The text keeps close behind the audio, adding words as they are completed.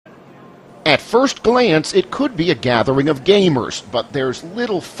At first glance, it could be a gathering of gamers, but there's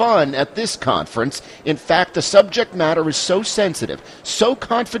little fun at this conference. In fact, the subject matter is so sensitive, so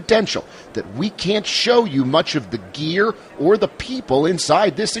confidential, that we can't show you much of the gear or the people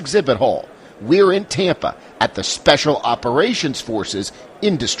inside this exhibit hall. We're in Tampa at the Special Operations Forces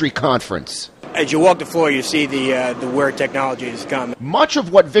Industry Conference. As you walk the floor, you see the where technology has come. Much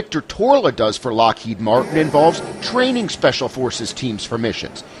of what Victor Torla does for Lockheed Martin involves training Special Forces teams for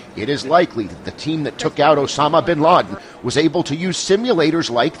missions. It is likely that the team that took out Osama bin Laden was able to use simulators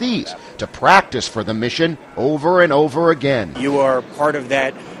like these to practice for the mission over and over again. You are part of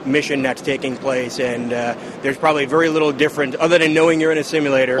that mission that's taking place, and there's probably very little different other than knowing you're in a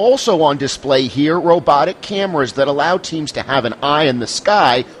simulator. Also on display here, robotic cameras that allow teams to have an eye in the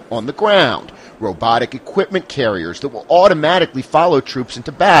sky on the ground. Robotic equipment carriers that will automatically follow troops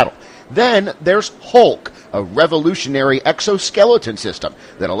into battle. Then there's Hulk, a revolutionary exoskeleton system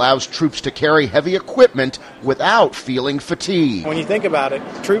that allows troops to carry heavy equipment without feeling fatigue. When you think about it,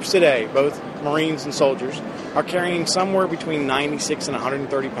 troops today, both Marines and soldiers, are carrying somewhere between 96 and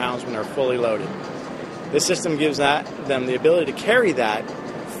 130 pounds when they're fully loaded. This system gives them the ability to carry that,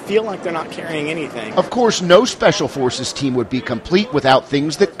 feel like they're not carrying anything. Of course, no Special Forces team would be complete without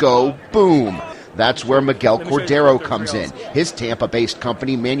things that go boom. That's where Miguel Cordero comes in. His Tampa-based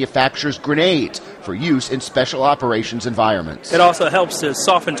company manufactures grenades for use in special operations environments. It also helps to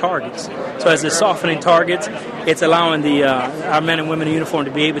soften targets. So as it's softening targets, it's allowing our men and women in uniform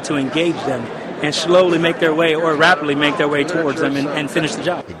to be able to engage them and slowly make their way or rapidly make their way towards them and finish the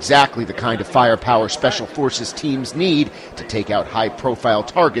job. Exactly the kind of firepower Special Forces teams need to take out high-profile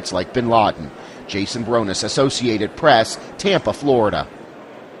targets like bin Laden. Jason Bronis, Associated Press, Tampa, Florida.